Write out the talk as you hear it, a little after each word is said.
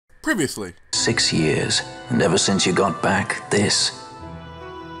Previously. 6 years, and ever since you got back, this.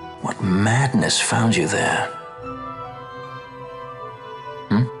 What madness found you there?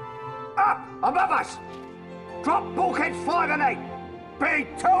 Up above us! Drop bulkheads 5 and 8! Be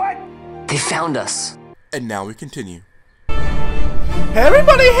to it! They found us. And now we continue. Hey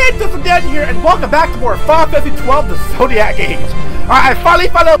everybody, hey, this is Dan here, and welcome back to more Final Fantasy 12, the Zodiac Age. Alright, I finally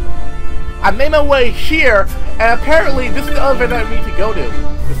found out. I made my way here, and apparently this is the elevator that I need to go to.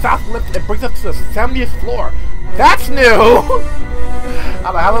 The south lift, it brings us to the 70th floor. That's new! I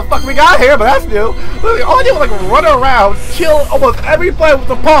don't know how the fuck we got here, but that's new. Literally, all I did was like run around, kill almost every player with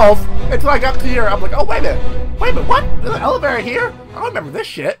the pulse, until I got to here. I'm like, oh wait a minute, what? There's an elevator here? I don't remember this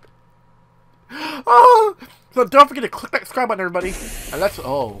shit. Oh, so don't forget to click that subscribe button, everybody. And let's,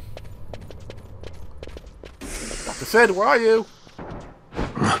 oh. Dr. Sid, where are you?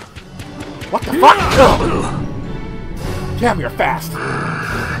 What the fuck? Ugh. Damn, you're fast.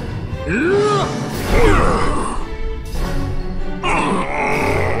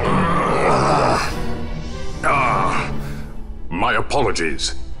 My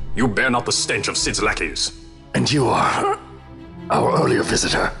apologies. You bear not the stench of Sid's lackeys. And you are our earlier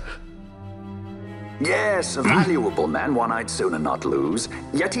visitor. Yes, a valuable man, one I'd sooner not lose.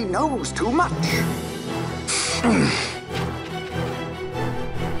 Yet he knows too much.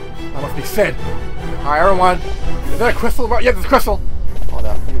 That must be Sid. Alright, everyone. Is there a crystal? Yeah, there's a crystal. Hold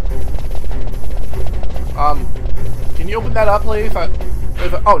up. Can you open that up, please?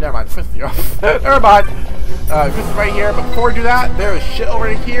 Oh, never mind. Crystal here. Never mind. Crystal right here. But before we do that, there is shit over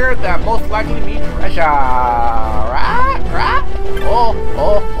here that most likely means treasure. Right?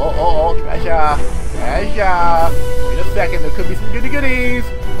 Oh, treasure. Treasure. Wait a second. There could be some goody-goodies.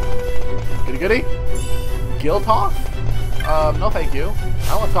 Goody-goody? Gil toss? No thank you. I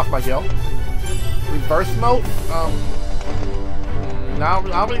don't want to talk about Gil. Reverse mode? No, I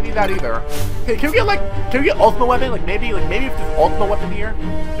don't really need that either. Hey, can we get ultimate weapon? Maybe if there's ultimate weapon here?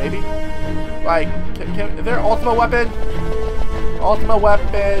 Maybe? Is there ultimate weapon? Ultimate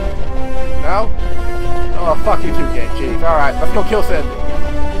weapon? No? Oh, fuck you too, game. Jeez. Alright, let's go kill Sid.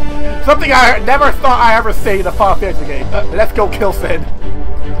 Something I never thought I ever say in a Final Fantasy game. Let's go kill Sid.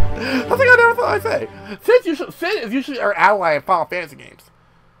 Something I never thought I'd say. Sid is usually our ally in Final Fantasy games.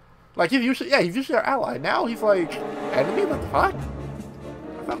 He's usually our ally. Now he's like, enemy? What the fuck?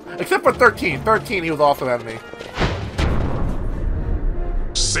 Except for 13. 13, he was also an enemy.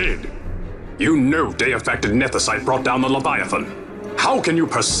 Sid, you know Deifacted Nethicite brought down the Leviathan. How can you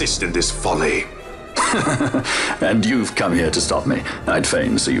persist in this folly? And you've come here to stop me. I'd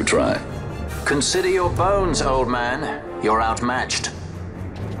fain see you try. Consider your bones, old man. You're outmatched.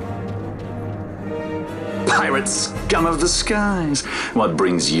 Pirate scum of the skies. What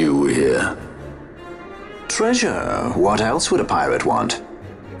brings you here? Treasure. What else would a pirate want?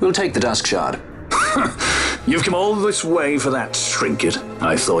 We'll take the Dusk Shard. You've come all this way for that trinket.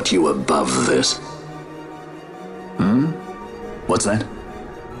 I thought you were above this. What's that?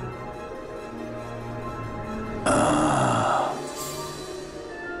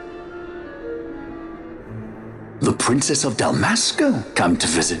 The Princess of Dalmasca come to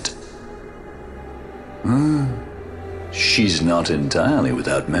visit. She's not entirely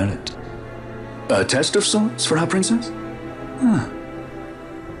without merit. A test of sorts for our princess?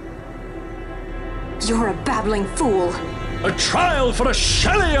 You're a babbling fool. A trial for a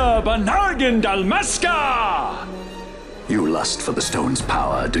Shelia Banargin Dalmasca! You lust for the stone's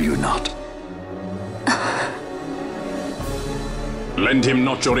power, do you not? Lend him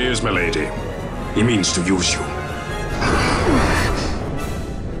not your ears, milady. He means to use you.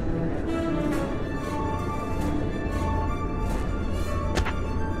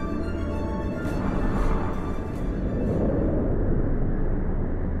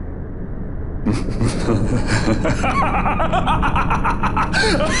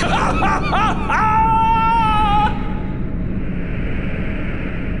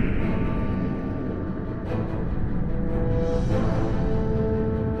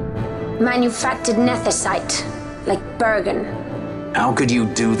 Manufactured nethicite, like Bergen. How could you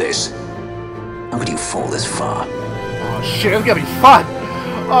do this? How could you fall this far? Oh shit, this is gonna be fun!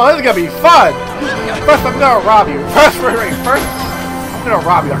 Oh, this is gonna be fun! First, I'm gonna rob you. First, I'm gonna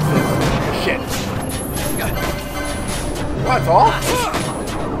rob you, Sid. Shit. That's all?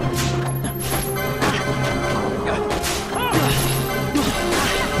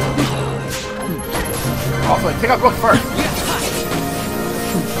 Also, take out Brooke first.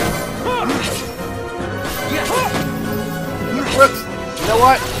 Brooks, you know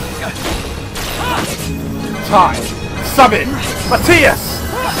what? Time. Summon Matthias!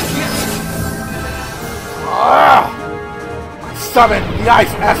 summon the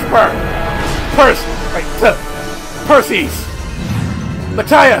Ice Esper! Perseus!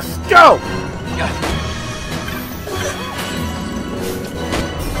 Matthias, go!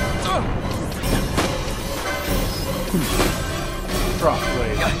 Drop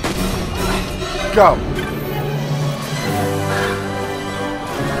blade. Go!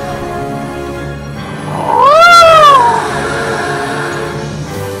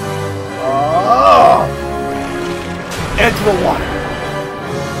 Into the water.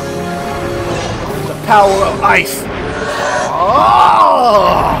 The power of ice.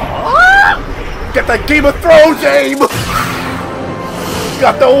 Get the Game of Thrones aim.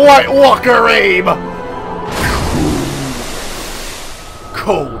 Got the White Walker aim.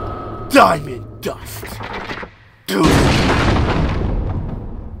 Cold diamond dust.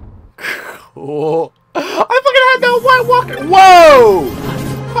 Cool. I fucking had that White Walker. Whoa!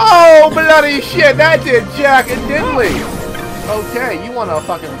 Oh, bloody shit, that did jack and diddly. Okay, you wanna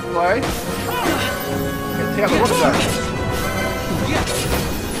fucking play? Okay, take out the roof gun.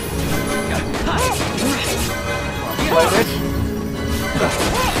 Play, bitch.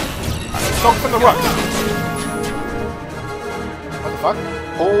 Focus on the roof. What the fuck?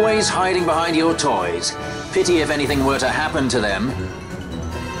 Always hiding behind your toys. Pity if anything were to happen to them.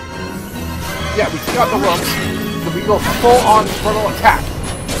 Yeah, we took out the roof, so we go full on frontal attack.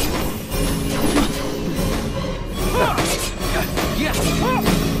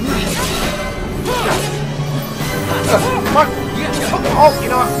 Fuck! Oh, you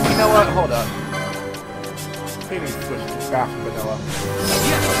know what? Hold up. We need to switch to fast vanilla.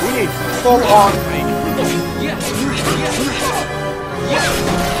 We need full on thing.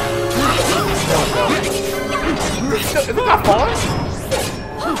 Is it not falling?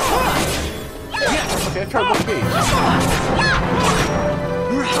 Okay, let's try 1B.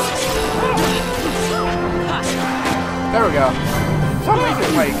 There we go. For some reason,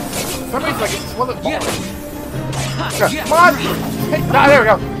 like, it's one of the balls. Come on! Hey, there we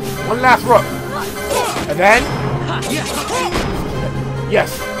go. One last rook. And then... Yes!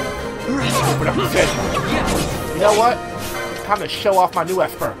 Open up the shit. You know what? It's time to show off my new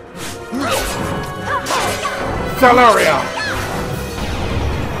Esper. Celeria!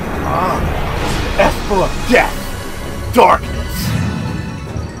 Esper of death! Darkness!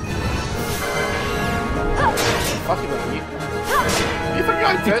 Fucking with me. You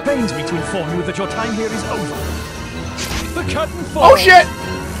forgot it! It pains me to inform you that your time here is over. The curtain falls! Oh shit!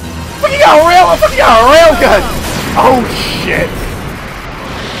 Fucking got a railgun! Oh shit!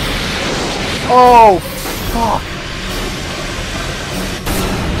 Oh fuck!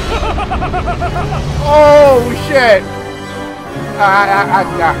 Oh shit!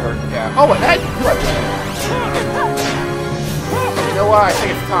 That hurt, yeah. Oh, and that good. You know what? I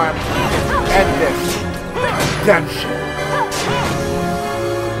think it's time to end this. Redemption.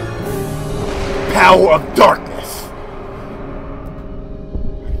 Power of darkness.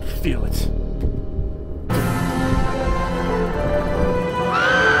 Feel it.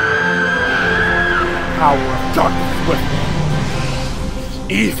 Power of darkness with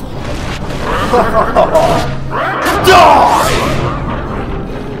me. Evil. Die!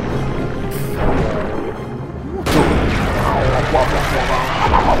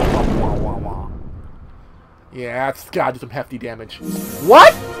 Yeah, that's gotta do some hefty damage.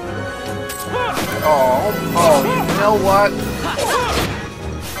 What? Oh, you know what?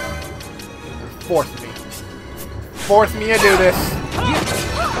 Force me. Force me to do this.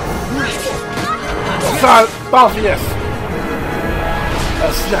 So, Balthiers.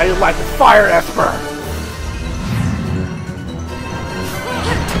 Let's see how you like the fire, Esper.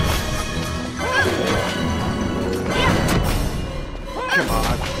 Come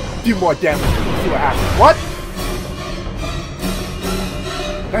on. Do more damage. See what happens. What?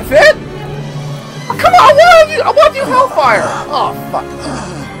 That's it? Oh, come on, I want you Hellfire! Oh, fuck.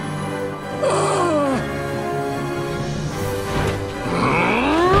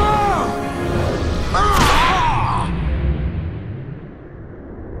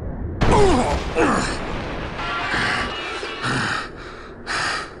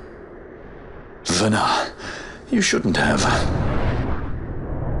 Vaan, you shouldn't have.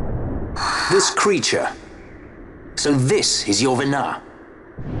 This creature. So this is your Vaan.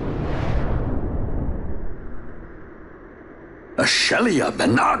 Ashelia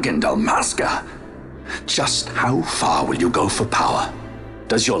Benargan Dalmasca. Just how far will you go for power?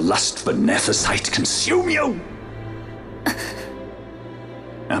 Does your lust for Nethicite consume you?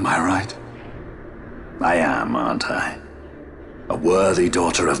 Am I right? I am, aren't I? A worthy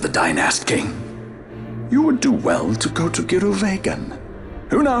daughter of the Dynast King. You would do well to go to Giruvegan.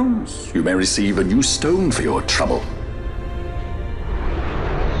 Who knows? You may receive a new stone for your trouble.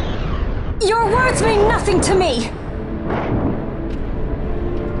 Your words mean nothing to me!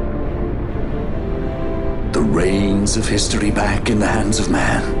 The reins of history back in the hands of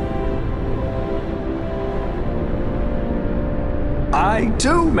man. I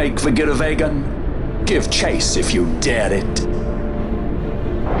too make for Giruvegan. Give chase if you dare it.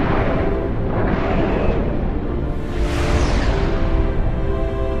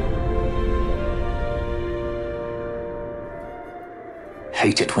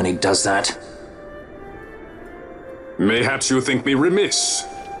 Hate it when he does that. Mayhaps you think me remiss,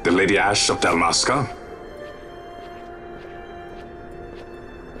 the Lady Ashe of Dalmasca?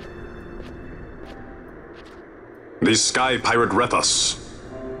 The Sky Pirate Rethus,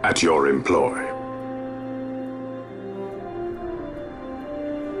 at your employ.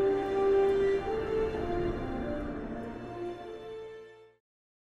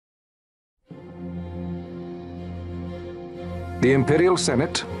 The Imperial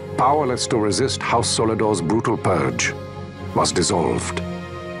Senate, powerless to resist House Solidor's brutal purge, was dissolved.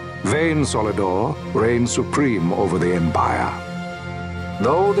 Vaan Solidor reigned supreme over the Empire.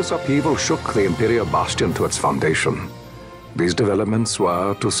 Though this upheaval shook the Imperial Bastion to its foundation, these developments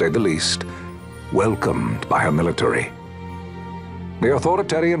were, to say the least, welcomed by her military. The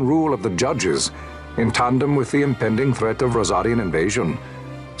authoritarian rule of the judges, in tandem with the impending threat of Rosarian invasion,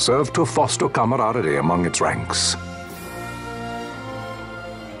 served to foster camaraderie among its ranks.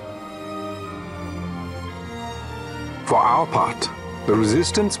 For our part, the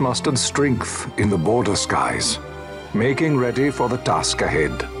Resistance mustered strength in the border skies, making ready for the task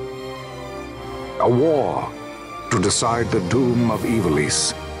ahead. A war to decide the doom of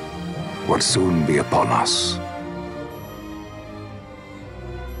Ivalice would soon be upon us.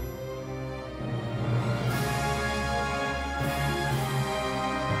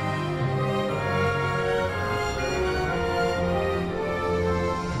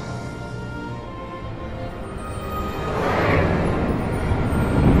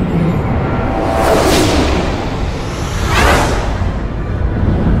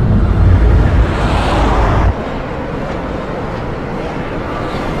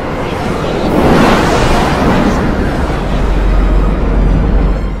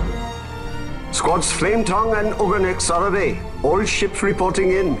 Flametongue and Oganex are away. All ships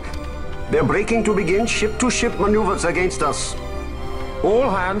reporting in. They're breaking to begin ship-to-ship maneuvers against us. All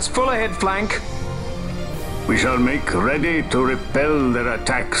hands, full ahead flank. We shall make ready to repel their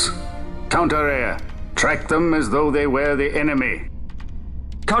attacks. Counter-air. Track them as though they were the enemy.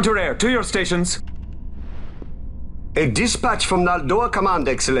 Counter-air, to your stations. A dispatch from Naldoa Command,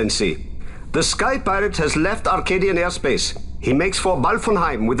 Excellency. The Sky Pirate has left Arcadian airspace. He makes for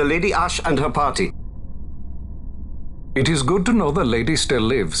Balfonheim with the Lady Ashe and her party. It is good to know the lady still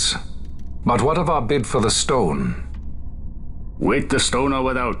lives. But what of our bid for the stone? Wait the stone or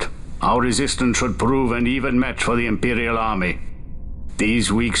without. Our resistance should prove an even match for the Imperial Army.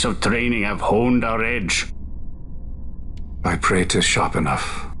 These weeks of training have honed our edge. I pray 'tis sharp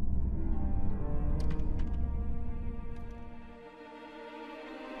enough.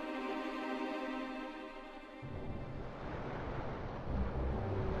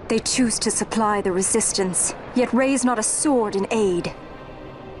 They choose to supply the resistance, yet raise not a sword in aid.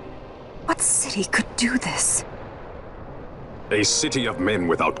 What city could do this? A city of men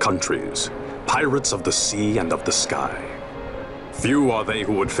without countries, pirates of the sea and of the sky. Few are they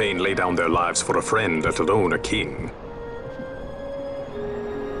who would fain lay down their lives for a friend, let alone a king.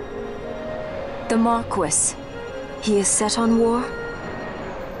 The Marquis. He is set on war?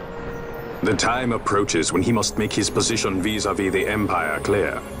 The time approaches when he must make his position vis-à-vis the Empire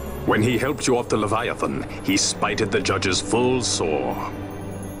clear. When he helped you off the Leviathan, he spited the judges full sore.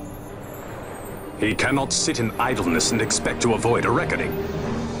 He cannot sit in idleness and expect to avoid a reckoning.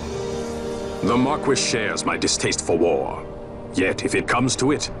 The Marquis shares my distaste for war. Yet, if it comes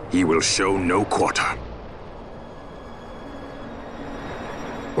to it, he will show no quarter.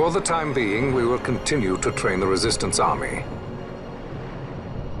 For the time being, we will continue to train the Resistance Army.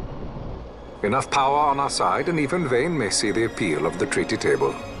 Enough power on our side, and even Vaan may see the appeal of the treaty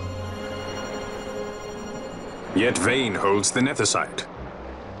table. Yet Vaan holds the Nethicite.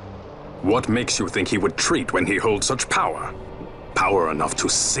 What makes you think he would treat when he holds such power? Power enough to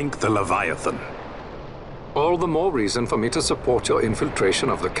sink the Leviathan. All the more reason for me to support your infiltration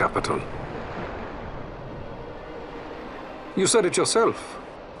of the capital. You said it yourself.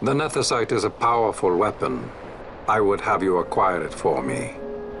 The Nethicite is a powerful weapon. I would have you acquire it for me.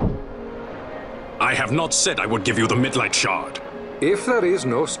 I have not said I would give you the Midlight Shard. If there is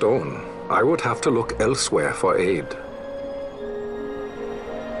no stone, I would have to look elsewhere for aid.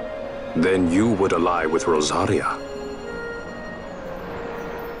 Then you would ally with Rosaria.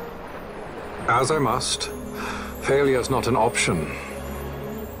 As I must. Failure's not an option.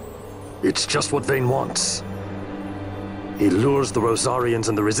 It's just what Vaan wants. He lures the Rosarians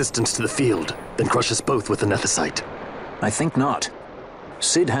and the Resistance to the field, then crushes both with the Nethicite. I think not.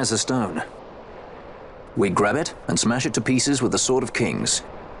 Cid has a stone. We grab it and smash it to pieces with the Sword of Kings.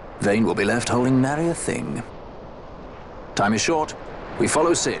 Vaan will be left holding nary a thing. Time is short. We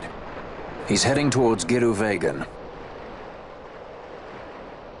follow Cid. He's heading towards Giruvegan.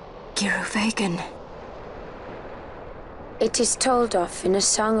 Giruvegan. It is told of in a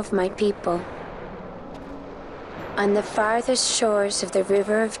song of my people. On the farthest shores of the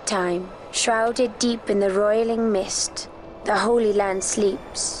River of Time, shrouded deep in the roiling mist, the Holy Land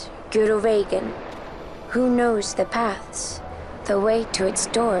sleeps, Giruvegan. Who knows the paths, the way to its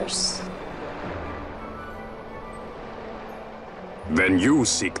doors? Then you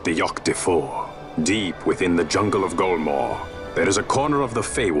seek the Ps4. Deep within the jungle of Golmore, there is a corner of the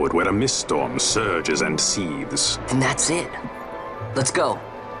Feywood where a mist storm surges and seethes. And that's it. Let's go.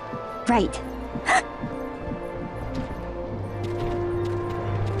 Right.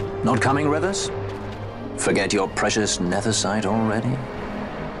 Not coming, Rivers? Forget your precious Nethicite already?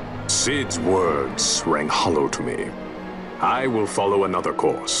 Cid's words rang hollow to me. I will follow another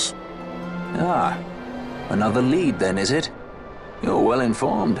course. Ah, another lead then, is it? You're well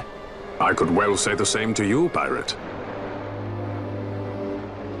informed. I could well say the same to you, pirate.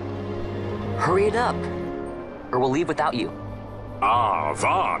 Hurry it up, or we'll leave without you. Ah,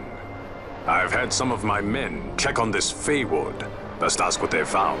 Vaan. I've had some of my men check on this Feywood. Best ask what they've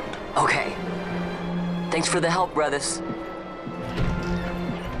found. Okay. Thanks for the help, brothers.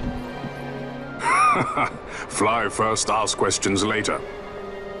 Fly first, ask questions later.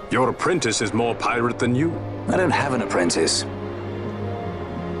 Your apprentice is more pirate than you. I don't have an apprentice.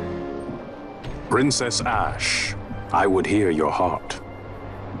 Princess Ashe, I would hear your heart.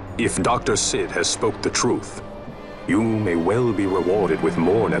 If Dr. Cid has spoke the truth, you may well be rewarded with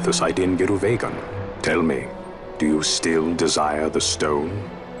more Nethicite in Giruvegan. Tell me, do you still desire the stone?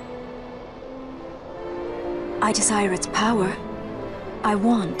 I desire its power. I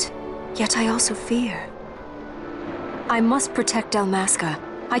want, yet I also fear. I must protect Dalmasca.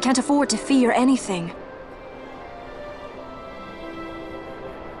 I can't afford to fear anything.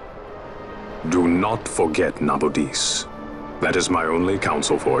 Do not forget Nabodis. That is my only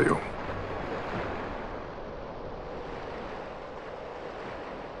counsel for you.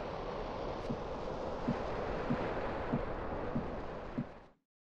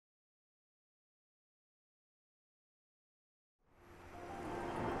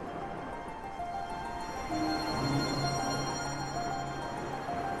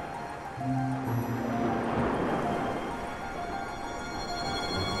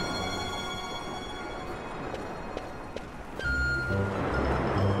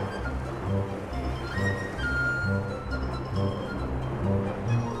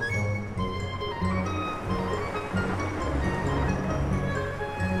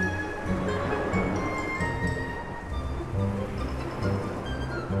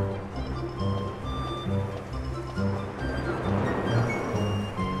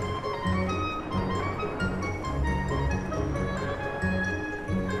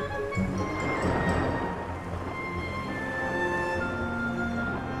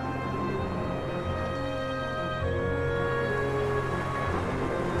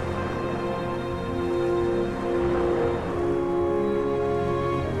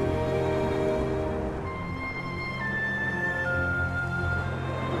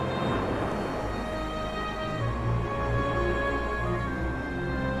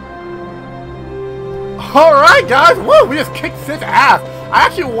 Alright guys, whoa, we just kicked Cid's ass. I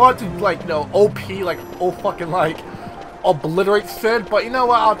actually want to, like, you know, OP, like, obliterate Cid, but you know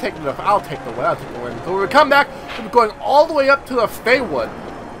what, I'll take the win. So when we come back, we're going all the way up to the Feywood,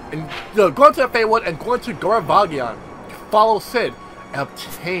 and going to the Feywood and going to Giruvegan to follow Cid and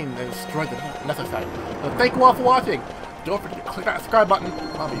obtain and destroy the Nethicite. So thank you all for watching. Don't forget to click that subscribe button.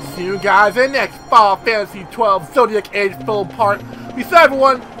 I'll be seeing you guys in the next Final Fantasy XII Zodiac Age film part. Peace out,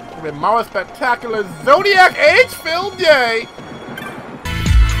 everyone. Tomorrow's spectacular Zodiac Age film day.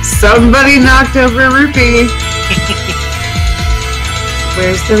 Somebody knocked over a rupee.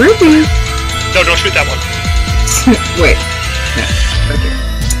 Where's the rupee? No, don't shoot that one. Wait. No. Okay.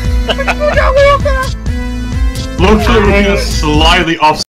 Look for the rupee slightly off.